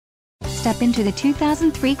step into the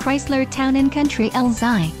 2003 Chrysler Town & Country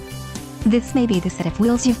LZ. This may be the set of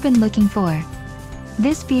wheels you've been looking for.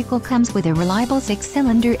 This vehicle comes with a reliable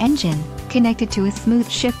 6-cylinder engine, connected to a smooth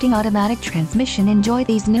shifting automatic transmission. Enjoy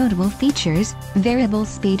these notable features: variable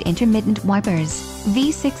speed intermittent wipers,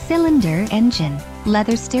 V6 cylinder engine,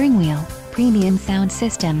 leather steering wheel, premium sound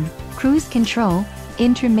system, cruise control,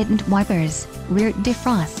 intermittent wipers, rear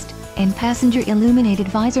defrost, and passenger illuminated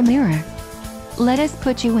visor mirror. Let us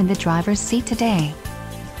put you in the driver's seat today.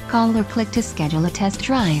 Call or click to schedule a test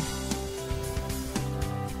drive.